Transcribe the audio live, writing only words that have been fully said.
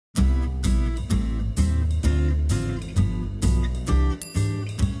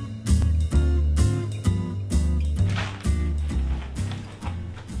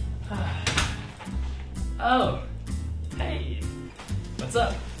Oh, hey, what's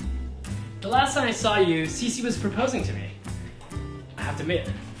up? The last time I saw you, Cici was proposing to me. I have to admit,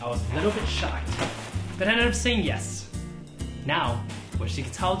 I was a little bit shocked, but I ended up saying yes. Now, 我是一个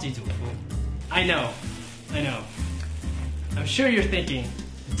超级主妇. I know. I'm sure you're thinking,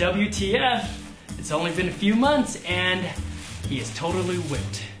 WTF, it's only been a few months and he is totally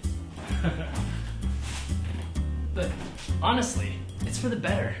whipped. But honestly, it's for the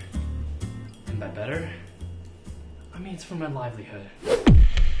better. And by better, I mean it's for my livelihood.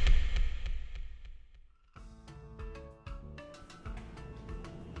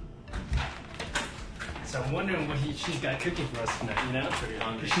 So I'm wondering what she's got cooking for us tonight, you know? Pretty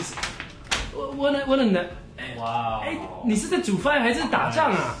hungry. She's... What a... Wow. Hey, 你是在煮饭还是打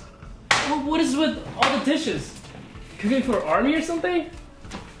仗啊? What is with all the dishes? Cooking for army or something?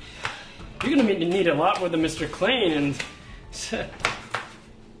 You're gonna need a lot more than Mr. Clean and...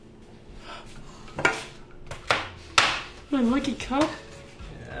 My lucky cup?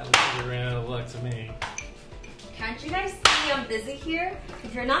 Yeah, looks like you ran out of luck to me. Can't you guys see I'm busy here?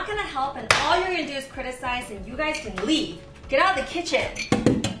 If you're not gonna help and all you're gonna do is criticize, then you guys can leave. Get out of the kitchen.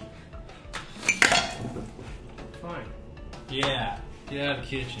 Fine. Yeah, get out of the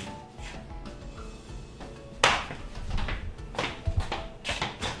kitchen.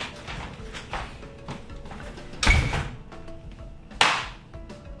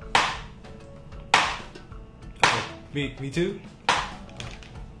 Me too?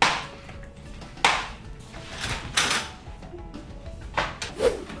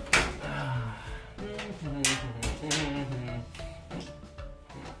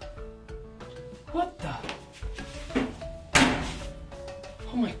 What the?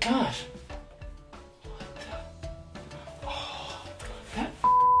 Oh my gosh. What the? Oh, that.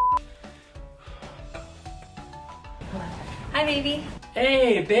 Hi, baby.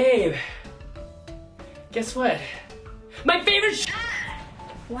 Hey, babe. Guess what? My favorite shirt!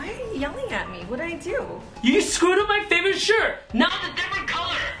 Why are you yelling at me? What did I do? You screwed up my favorite shirt! Now it's a different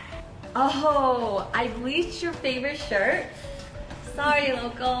color! Oh, I bleached your favorite shirt? Sorry,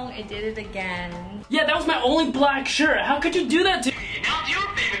 loco. I did it again. Yeah, that was my only black shirt. How could you do that to me? Now it's your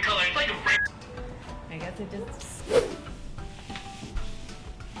favorite color. It's like a... I guess I just...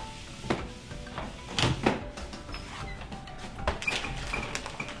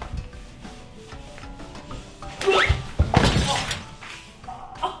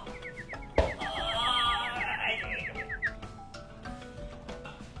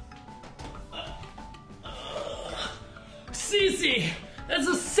 Cici! That's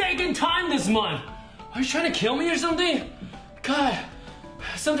the second time this month! Are you trying to kill me or something? God,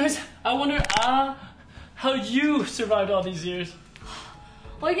 sometimes I wonder how you survived all these years.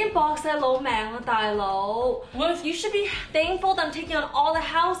 我已經搏晒老命啦，大佬。 What? You should be thankful that I'm taking on all the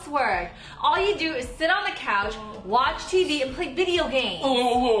housework. All you do is sit on the couch, watch TV, and play video games.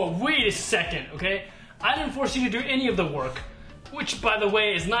 Whoa, wait a second, okay? I didn't force you to do any of the work. Which, by the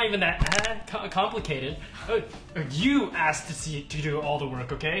way, is not even that complicated. You asked to do all the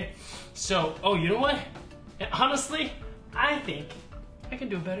work, okay? So, oh, you know what? Honestly, I think I can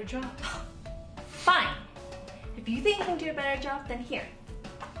do a better job. Fine. If you think you can do a better job, then here.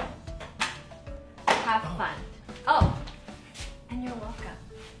 Have fun. Oh, and you're welcome.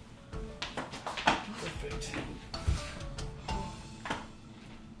 Perfect.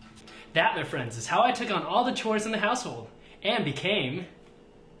 That, my friends, is how I took on all the chores in the household and became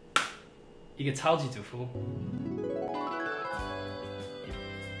一个超级主妇.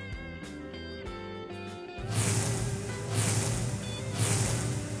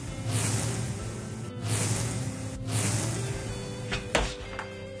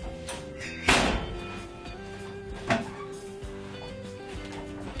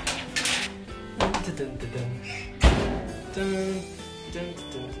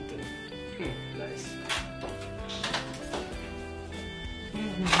 Nice.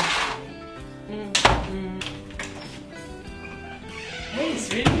 Hey,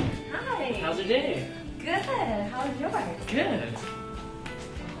 sweetie. Hi. How's your day? Good. How's yours? Good.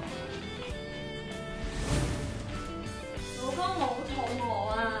 老公好肚餓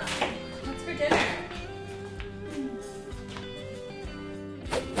啊 What's for dinner?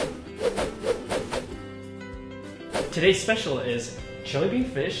 Today's special is chili bean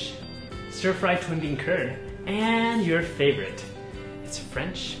fish, stir-fried twin bean curd, and your favorite. It's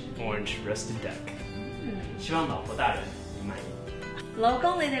French orange roasted duck. 希望老婆大人你满意。老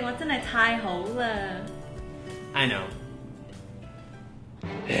公，你哋我真係太好啦 I know.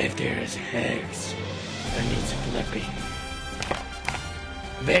 If there's eggs, that needs flipping.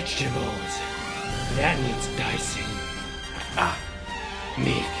 Vegetables, that needs dicing.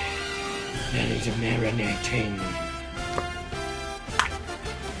 Meat, Then it's marinating.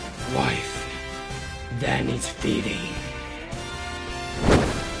 Wife. Then it's feeding.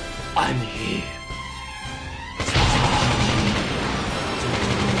 I'm here.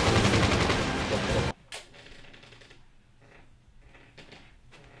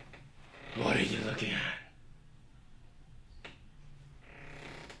 What are you looking at?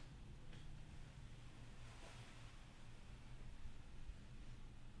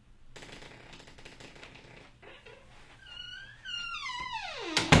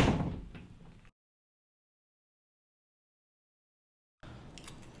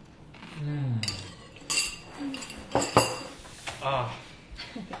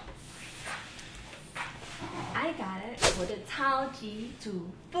 I got it. 我的超级主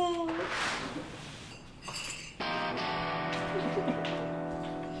妇。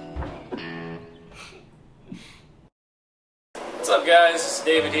What's up, guys? It's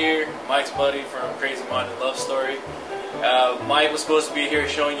David here, Mike's buddy from Crazy Minded Love Story. Mike was supposed to be here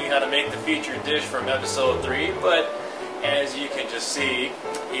showing you how to make the featured dish from episode 3, but as you can just see,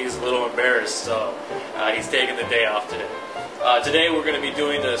 he's a little embarrassed, so he's taking the day off today. Today we're going to be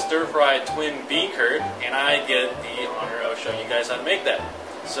doing the stir-fried twin bean curd, and I get the honor of showing you guys how to make that.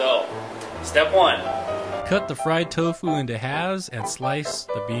 So, step 1. Cut the fried tofu into halves and slice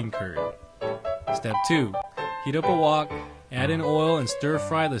the bean curd. Step 2. Heat up a wok, add in oil and stir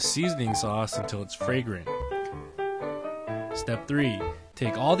fry the seasoning sauce until it's fragrant. Step 3.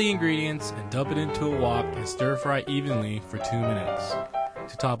 Take all the ingredients and dump it into a wok and stir fry evenly for 2 minutes.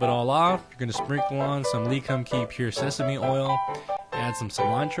 To top it all off, you're going to sprinkle on some Lee Kum Kee pure sesame oil, add some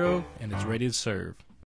cilantro, and it's ready to serve.